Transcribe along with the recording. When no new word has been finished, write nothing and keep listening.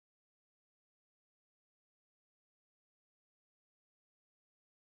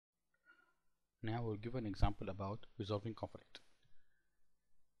Now we'll give an example about resolving conflict.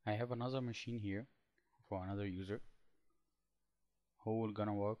 I have another machine here for another user who will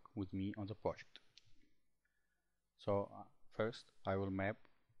gonna work with me on the project. So first I will map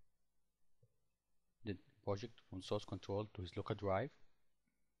the project from source control to his local drive.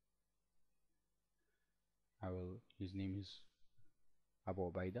 His name is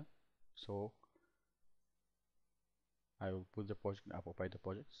Abu Ubaida, so I will put the project in Abu Ubaida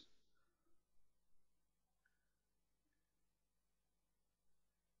projects.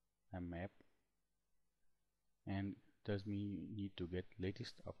 And map, and tells me need to get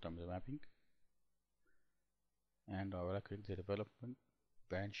latest after the mapping, and I will click the development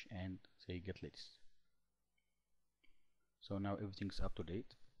branch and say get latest. So now everything's up to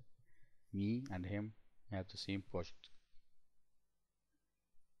date. Me and him have the same project.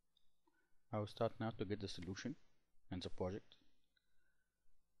 I will start now to get the solution and the project.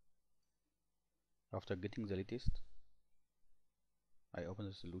 After getting the latest, I open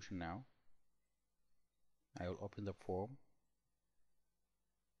the solution now. I will open the form,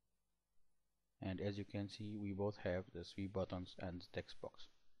 and as you can see we both have the 3 buttons and the text box.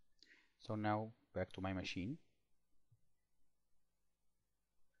 So now back to my machine.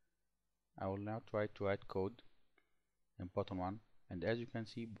 I will now try to write code in button 1, and as you can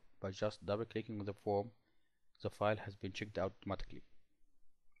see, by just double clicking on the form, the file has been checked out automatically.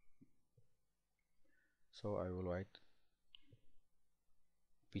 So I will write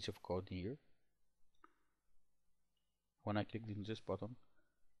a piece of code here. When I click on this button,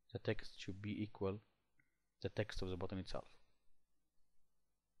 the text should be equal the text of the button itself.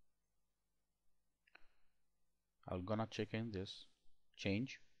 I'm gonna check in this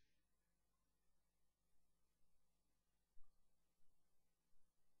change.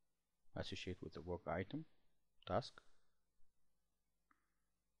 Associate with the work item task.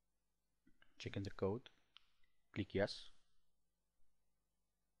 Check in the code, click yes,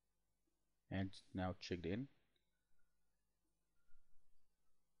 and now checked in.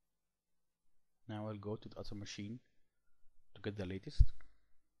 Now I'll go to the other machine to get the latest.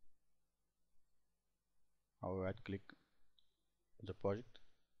 I'll right click on the project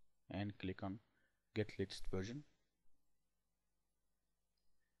and click on get latest version.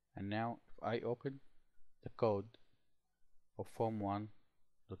 And now if I open the code of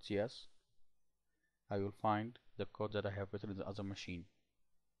form1.cs, I will find the code that I have written in the other machine.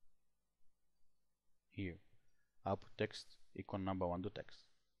 Here, output text equal number1.text.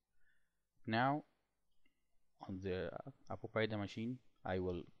 Now on the Abu Ubaida machine, I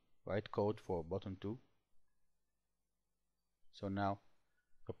will write code for button 2. So now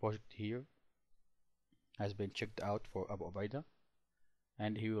the project here has been checked out for Abu Ubaida,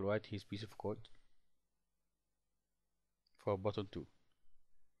 and he will write his piece of code for button 2.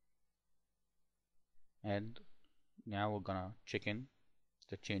 And now we're gonna check in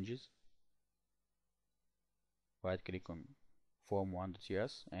the changes. Right click on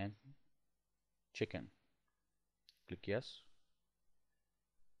form1.cs and check in. Click yes.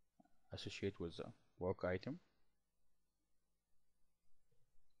 Associate with the work item.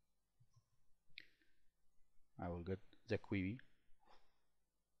 I will get the query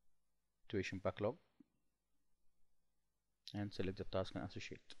situation backlog and select the task and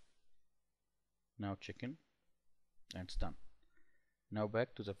associate. Now check in and it's done. Now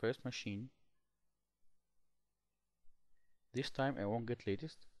back to the first machine. This time I won't get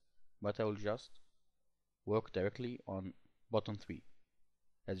latest, but I will just work directly on button 3.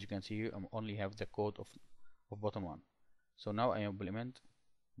 As you can see here, I only have the code of button 1. So now I implement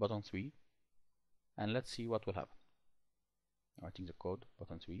button 3, and let's see what will happen. Writing the code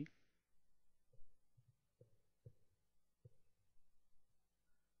button 3.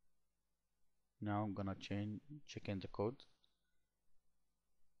 Now I'm gonna check in the code.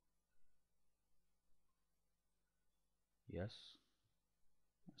 Yes.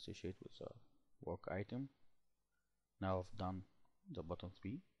 Associate with the work item. Now I've done the button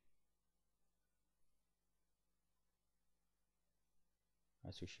 3.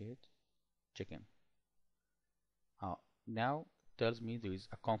 Associate, check in. Now tells me there is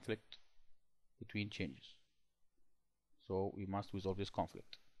a conflict between changes. So we must resolve this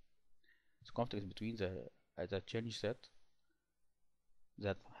conflict. This conflict is between the change set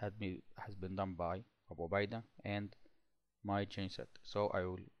that has been done by Abu Ubaida and my change set. So I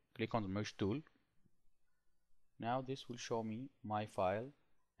will click on the merge tool. Now this will show me my file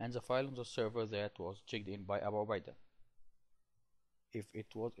and the file on the server that was checked in by Abu Ubaida. If it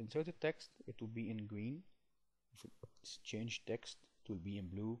was inserted text, it will be in green. If it's changed text, it will be in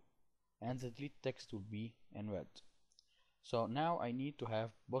blue, and the delete text will be in red. So now I need to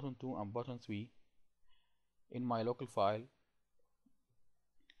have button 2 and button 3 in my local file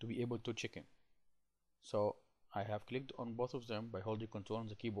to be able to check in. So I have clicked on both of them by holding Control on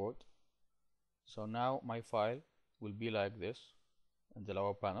the keyboard. So now my file will be like this in the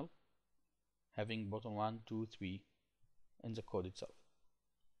lower panel, having button 1, 2, 3 in the code itself.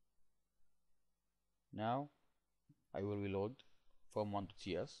 Now I will reload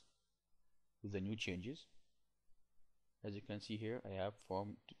form1.cs with the new changes. As you can see here, I have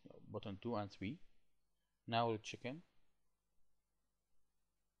form button 2 and 3. Now we'll check in,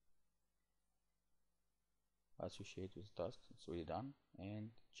 associate with tasks, it's already done, and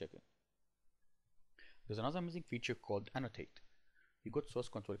check in. There's another amazing feature called Annotate. You go to Source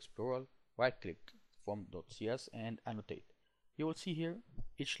Control Explorer, right click form.cs and annotate. You will see here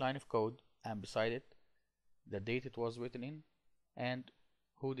each line of code, and beside it the date it was written in and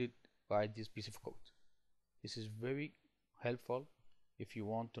who did write this piece of code. This is very helpful if you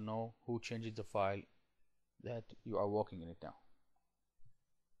want to know who changes the file that you are working in it now.